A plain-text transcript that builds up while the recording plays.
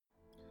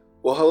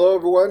Well, hello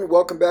everyone.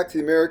 Welcome back to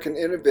the American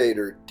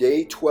Innovator,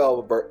 day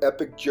 12 of our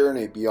epic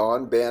journey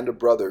beyond Band of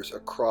Brothers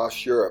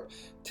across Europe.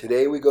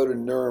 Today we go to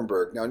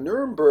Nuremberg. Now,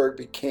 Nuremberg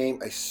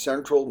became a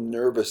central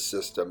nervous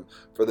system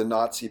for the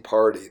Nazi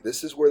Party.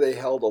 This is where they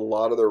held a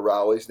lot of their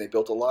rallies, and they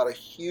built a lot of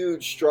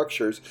huge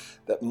structures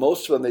that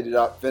most of them they did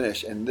not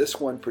finish. And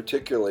this one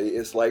particularly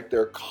is like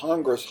their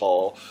Congress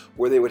Hall,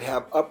 where they would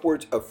have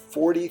upwards of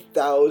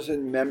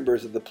 40,000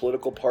 members of the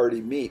political party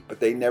meet, but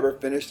they never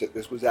finished it.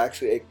 This was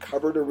actually a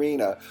covered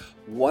arena,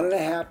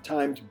 1.5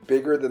 times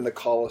bigger than the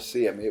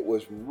Colosseum. It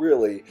was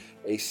really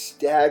a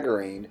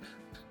staggering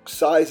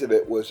size of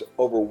it, was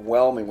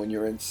overwhelming. When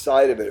you're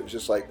inside of it, it was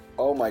just like,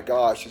 oh my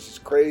gosh, this is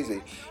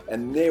crazy.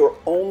 And they were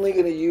only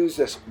going to use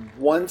this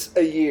once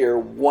a year,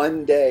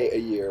 one day a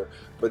year,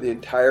 for the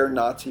entire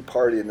Nazi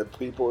party and the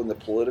people in the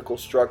political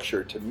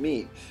structure to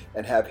meet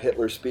and have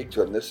Hitler speak to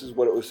them. This is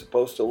what it was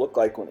supposed to look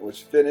like when it was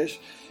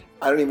finished.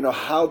 I don't even know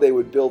how they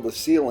would build the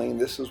ceiling.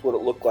 This is what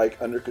it looked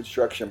like under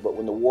construction. But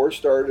when the war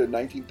started in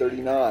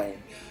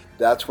 1939,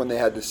 that's when they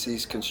had to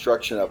cease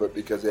construction of it,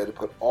 because they had to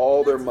put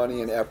all their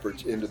money and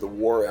efforts into the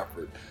war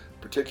effort,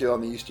 particularly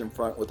on the Eastern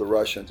Front with the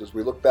Russians. As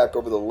we look back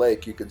over the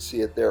lake, you can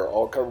see it there,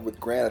 all covered with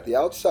granite. The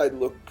outside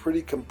looked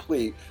pretty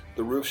complete.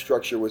 The roof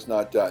structure was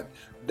not done.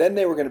 Then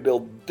they were going to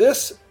build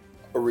this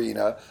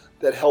arena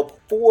that held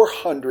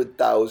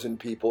 400,000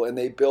 people, and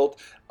they built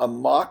a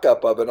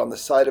mock-up of it on the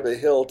side of a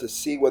hill to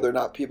see whether or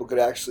not people could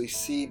actually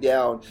see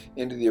down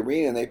into the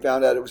arena, and they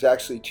found out it was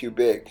actually too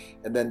big.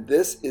 And then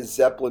this is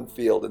Zeppelin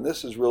Field, and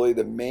this is really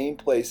the main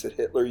place that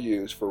Hitler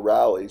used for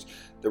rallies.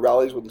 The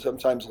rallies would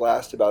sometimes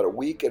last about a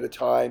week at a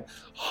time.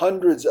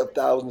 Hundreds of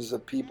thousands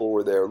of people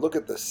were there. Look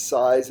at the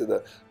size of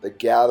the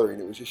gathering.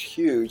 It was just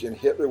huge, and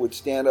Hitler would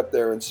stand up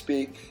there and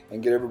speak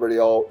and get everybody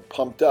all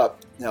pumped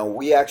up. Now,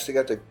 we actually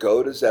got to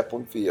go to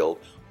Zeppelin Field,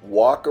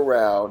 walk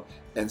around,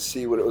 and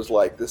see what it was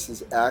like. This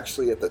is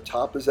actually at the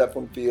top of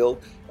Zeppelin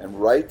Field, and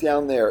right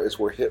down there is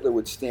where Hitler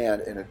would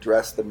stand and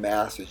address the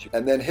masses.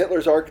 And then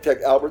Hitler's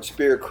architect Albert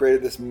Speer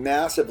created this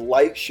massive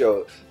light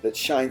show that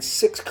shines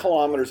 6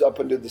 kilometers up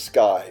into the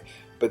sky.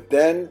 But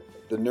then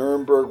the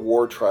Nuremberg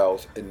War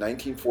Trials in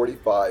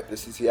 1945.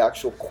 This is the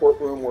actual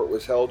courtroom where it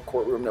was held,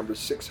 courtroom number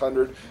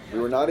 600. We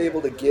were not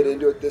able to get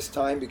into it this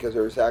time because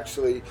there was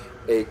actually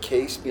a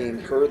case being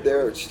heard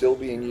there. It's still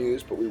being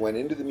used, but we went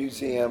into the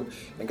museum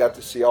and got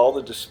to see all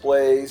the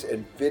displays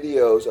and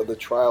videos of the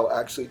trial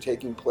actually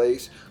taking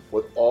place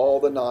with all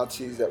the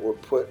Nazis that were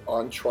put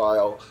on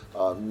trial.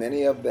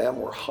 Many of them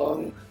were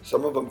hung.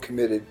 Some of them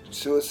committed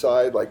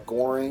suicide, like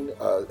Göring,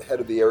 head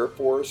of the Air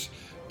Force.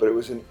 But it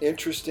was an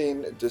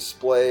interesting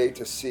display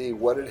to see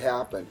what had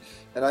happened.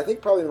 And I think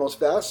probably the most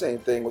fascinating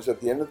thing was at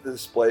the end of the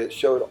display, it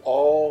showed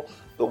all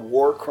the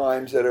war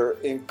crimes that are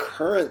in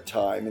current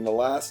time in the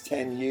last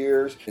 10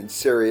 years in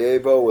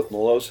Sarajevo with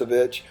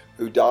Milosevic,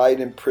 who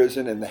died in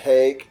prison in The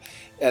Hague,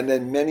 and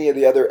then many of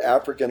the other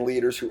African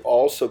leaders who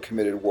also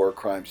committed war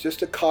crimes.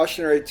 Just a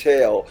cautionary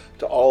tale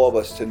to all of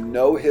us to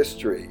know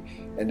history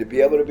and to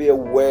be able to be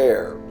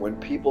aware when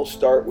people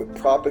start with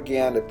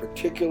propaganda,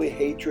 particularly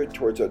hatred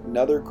towards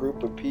another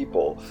group of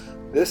people.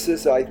 This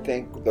is, I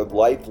think, the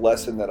life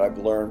lesson that I've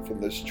learned from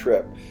this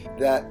trip,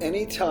 that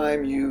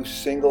anytime you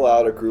single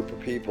out a group of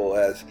people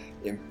as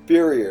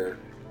inferior,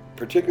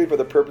 particularly for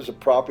the purpose of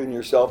propping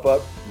yourself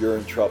up, you're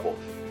in trouble.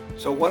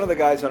 So one of the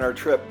guys on our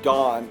trip,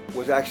 Don,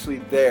 was actually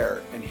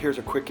there, and here's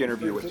a quick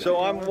interview with him. So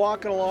I'm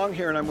walking along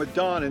here, and I'm with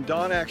Don, and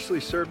Don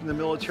actually served in the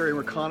military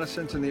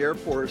reconnaissance in the Air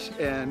Force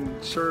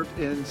and served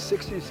in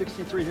 60 to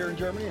 63 here in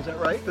Germany, is that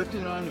right?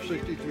 59 to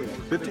 63.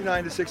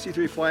 59 to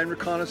 63, flying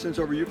reconnaissance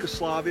over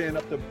Yugoslavia and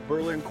up the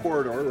Berlin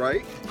corridor,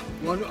 right?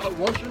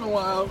 Once in a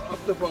while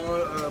up the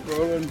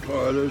Berlin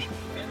corridors,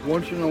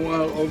 once in a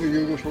while over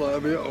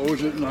Yugoslavia,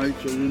 always at night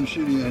so you didn't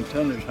see the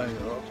antennas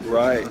hanging off.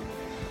 Right.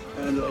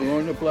 And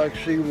along the Black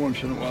Sea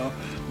once in a while,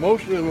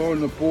 mostly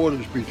along the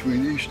borders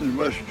between East and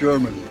West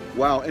Germany.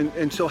 Wow,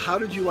 and so how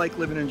did you like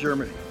living in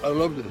Germany? I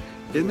loved it.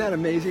 Isn't that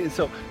amazing? And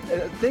so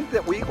think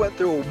that we went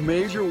through a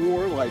major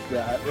war like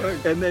that,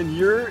 right. and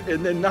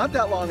then not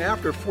that long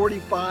after,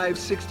 45,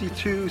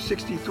 62,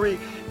 63,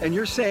 and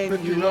you're saying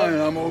 59,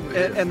 I'm over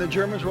here. And the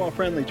Germans were all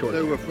friendly towards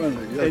you. They were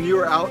friendly, yes. And you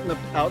were out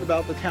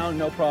about the town,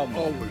 no problem.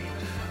 Always.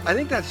 I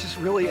think that's just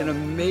really an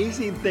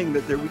amazing thing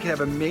that we can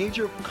have a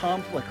major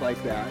conflict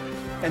like that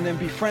and then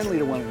be friendly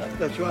to one another.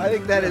 That's right. I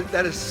think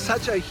that is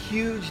such a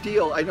huge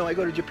deal. I know I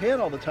go to Japan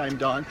all the time,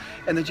 Don,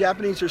 and the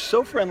Japanese are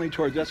so friendly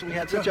towards us. We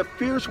had such a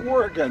fierce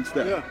war against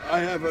them. Yeah,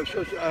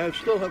 I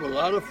still have a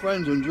lot of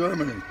friends in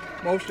Germany,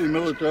 mostly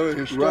military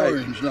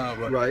historians now.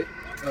 But, right.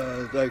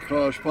 I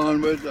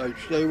correspond with, I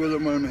stay with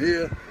them when I'm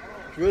here.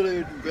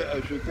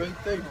 It's a great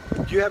thing.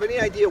 Do you have any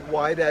idea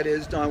why that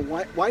is, Don?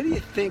 Why do you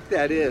think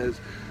that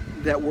is,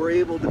 that we're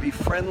able to be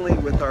friendly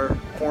with our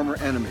former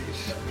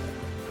enemies?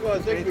 Well,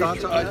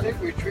 I think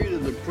we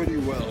treated them pretty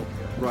well.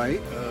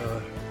 Right.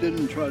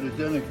 Didn't try to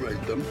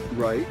denigrate them.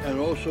 Right. And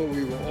also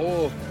we were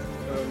all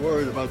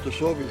worried about the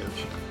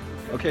Soviets.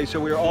 Okay, so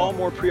we were all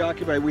more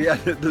preoccupied. We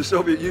had the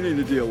Soviet Union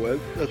to deal with.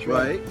 That's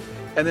right.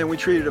 And then we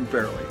treated them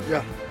fairly.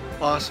 Yeah.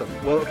 Awesome.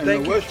 Well, And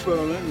thank the you. West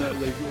Berlin,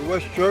 the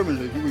West Germans,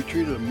 we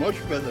treated them much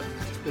better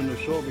than the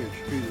Soviets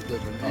treated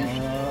them in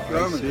East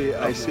Germany.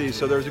 I see.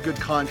 So there's a good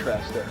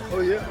contrast there.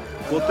 Oh yeah.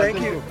 Well, I thank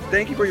think you.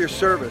 Thank you for your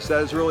service.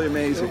 That is really It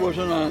amazing. was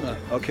an honor.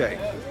 Okay.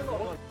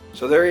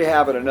 So there you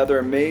have it, another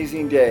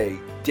amazing day,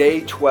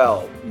 day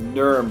 12,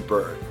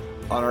 Nuremberg,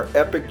 on our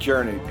epic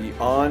journey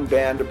beyond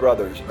Band of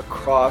Brothers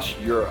across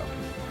Europe.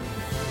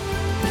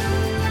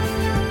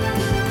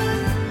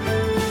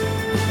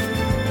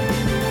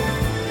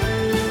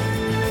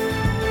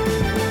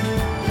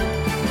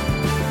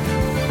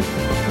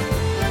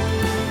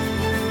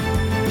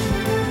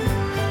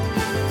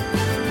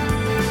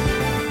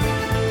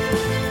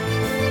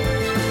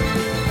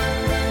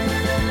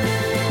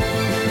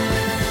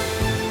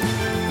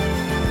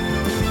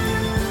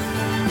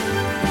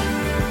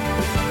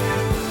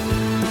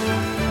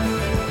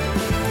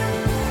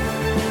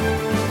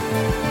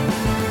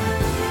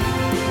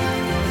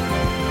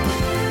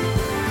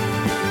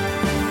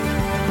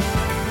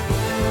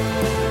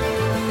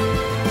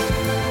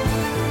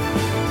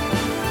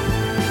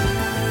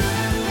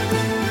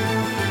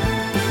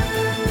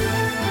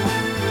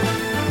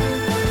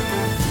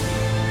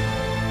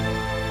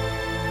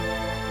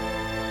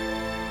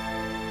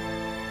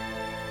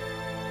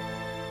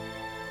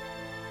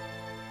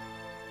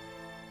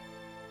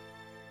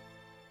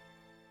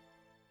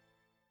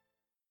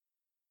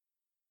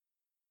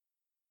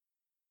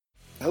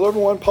 Hello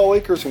everyone, Paul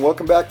Akers, and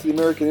welcome back to the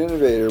American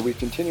Innovator. We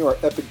continue our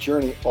epic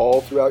journey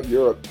all throughout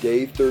Europe,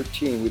 day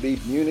 13. We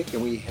leave Munich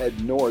and we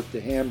head north to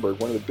Hamburg,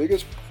 one of the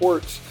biggest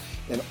ports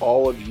in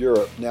all of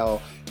Europe.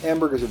 Now,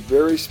 Hamburg is a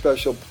very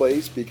special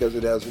place because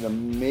it has an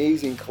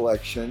amazing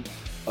collection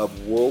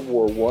of World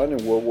War I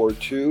and World War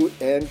II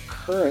and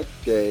current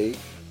day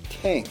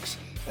tanks.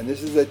 And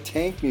this is a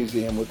tank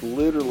museum with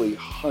literally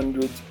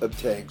hundreds of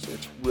tanks.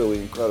 It's really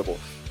incredible.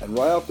 And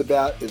right off the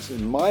bat, it's,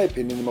 in my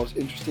opinion, the most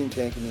interesting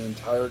tank in the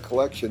entire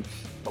collection,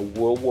 a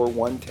World War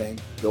I tank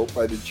built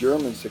by the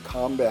Germans to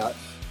combat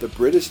the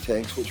British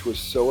tanks, which were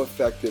so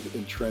effective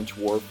in trench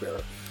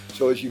warfare.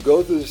 So as you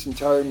go through this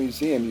entire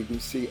museum, you can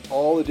see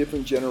all the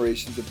different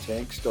generations of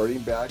tanks, starting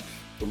back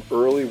from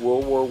early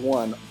World War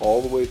I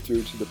all the way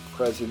through to the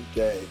present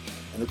day.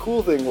 And the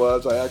cool thing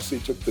was I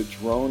actually took the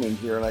drone in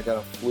here and I kind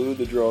of flew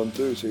the drone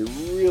through, so you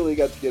really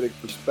got to get a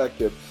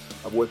perspective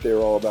of what they're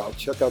all about.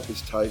 Check out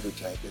this Tiger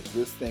tank. Is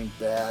this thing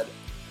bad?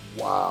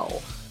 Wow.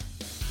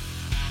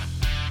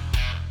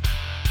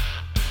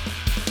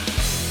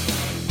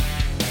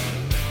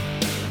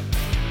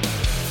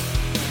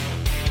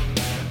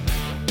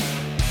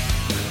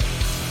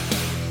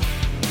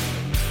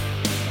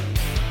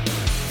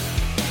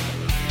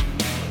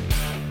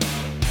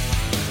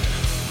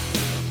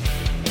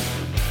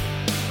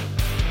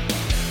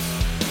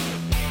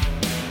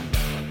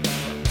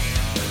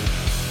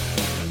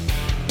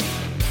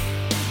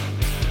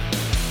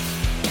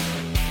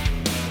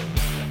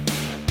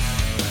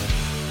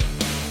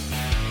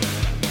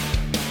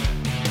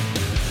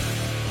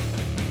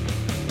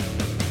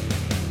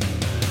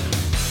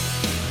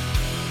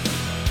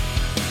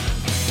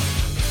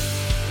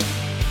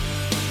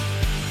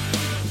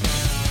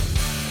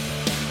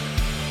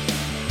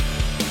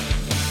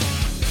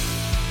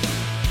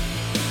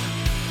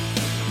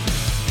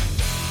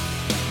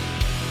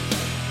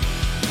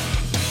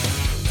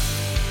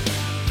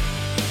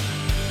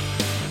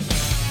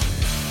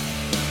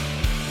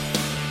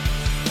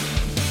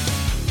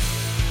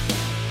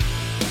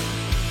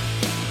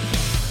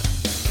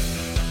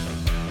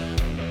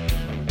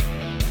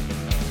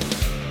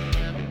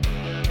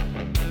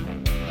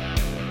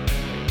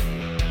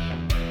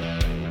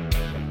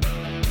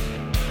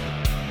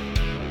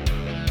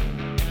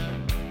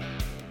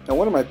 Now,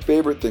 one of my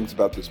favorite things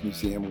about this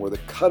museum were the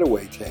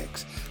cutaway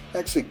tanks. They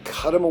actually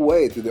cut them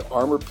away through the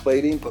armor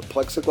plating, put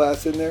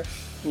plexiglass in there,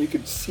 and you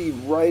could see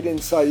right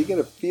inside. You get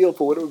a feel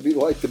for what it would be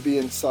like to be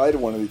inside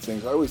of one of these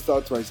things. I always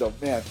thought to myself,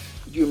 man,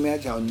 could you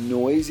imagine how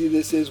noisy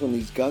this is when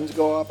these guns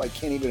go off? I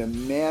can't even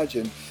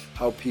imagine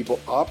how people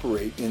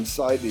operate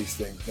inside these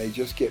things. They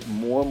just get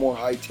more and more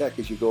high-tech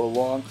as you go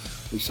along.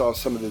 We saw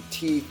some of the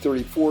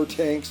T-34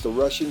 tanks, the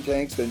Russian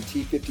tanks, then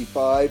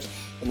T-55s,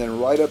 and then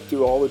right up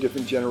through all the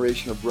different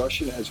generation of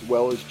Russian as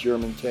well as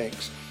German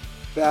tanks.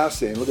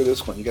 Fascinating. Look at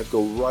this one. You got to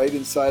go right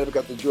inside of it.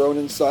 Got the drone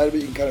inside of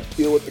it. You can kind of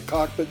feel what the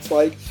cockpit's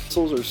like.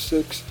 Missiles or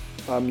 6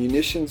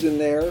 munitions in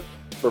there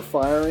for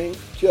firing.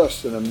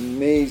 Just an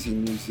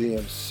amazing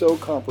museum. So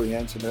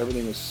comprehensive.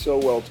 Everything is so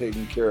well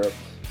taken care of.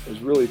 It was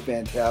really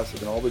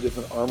fantastic. And all the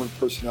different armored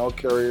personnel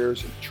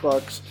carriers and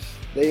trucks.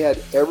 They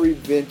had every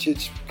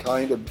vintage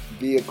kind of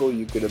vehicle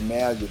you could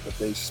imagine, but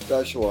they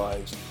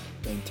specialized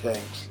in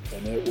tanks,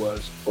 and it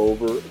was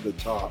over the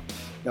top.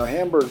 Now,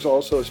 Hamburg's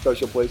also a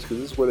special place because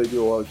this is where they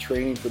do a lot of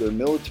training for their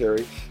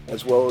military,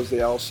 as well as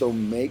they also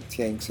make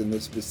tanks in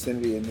this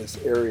vicinity, in this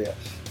area.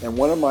 And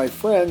one of my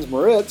friends,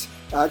 Moritz,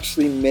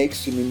 actually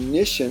makes the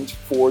munitions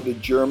for the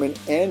German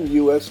and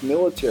U.S.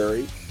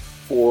 military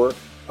for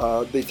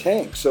the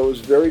tanks. So it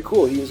was very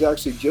cool. He was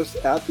actually just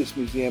at this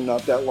museum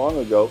not that long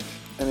ago,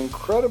 And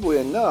incredibly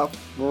enough,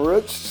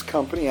 Maritz's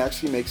company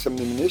actually makes some of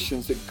the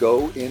munitions that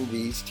go in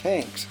these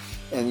tanks.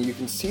 And you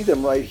can see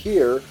them right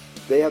here.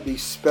 They have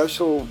these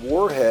special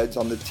warheads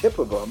on the tip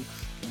of them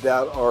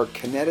that are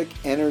kinetic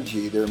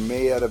energy. They're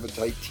made out of a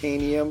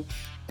titanium,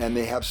 and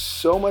they have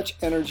so much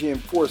energy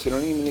and force, they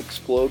don't even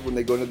explode when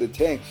they go into the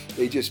tank.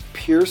 They just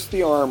pierce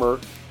the armor,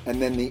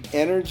 and then the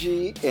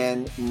energy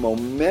and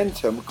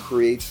momentum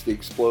creates the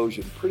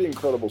explosion. Pretty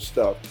incredible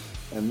stuff.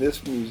 And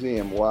this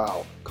museum,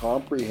 wow,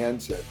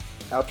 comprehensive.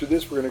 After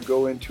this, we're going to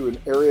go into an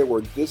area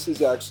where this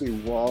is actually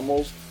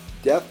Rommel's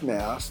death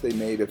mask they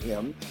made of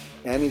him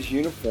and his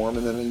uniform,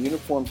 and then the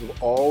uniforms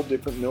of all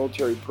different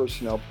military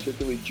personnel,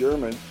 particularly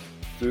German,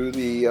 through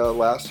the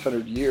last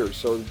 100 years.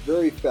 So it's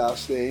very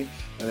fascinating.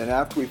 And then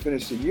after we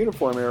finished the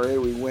uniform area,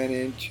 we went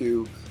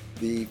into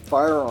the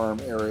firearm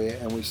area,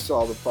 and we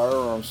saw the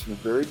firearms from the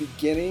very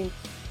beginning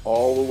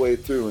all the way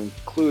through,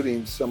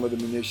 including some of the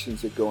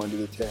munitions that go into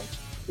the tanks.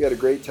 We had a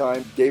great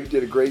time. David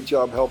did a great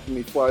job helping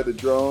me fly the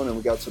drone, and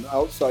we got some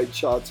outside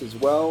shots as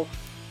well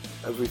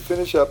as we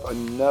finish up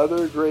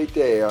another great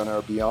day on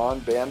our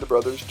Beyond Band of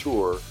Brothers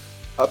tour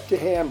up to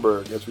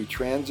Hamburg as we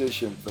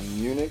transition from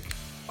Munich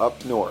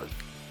up north.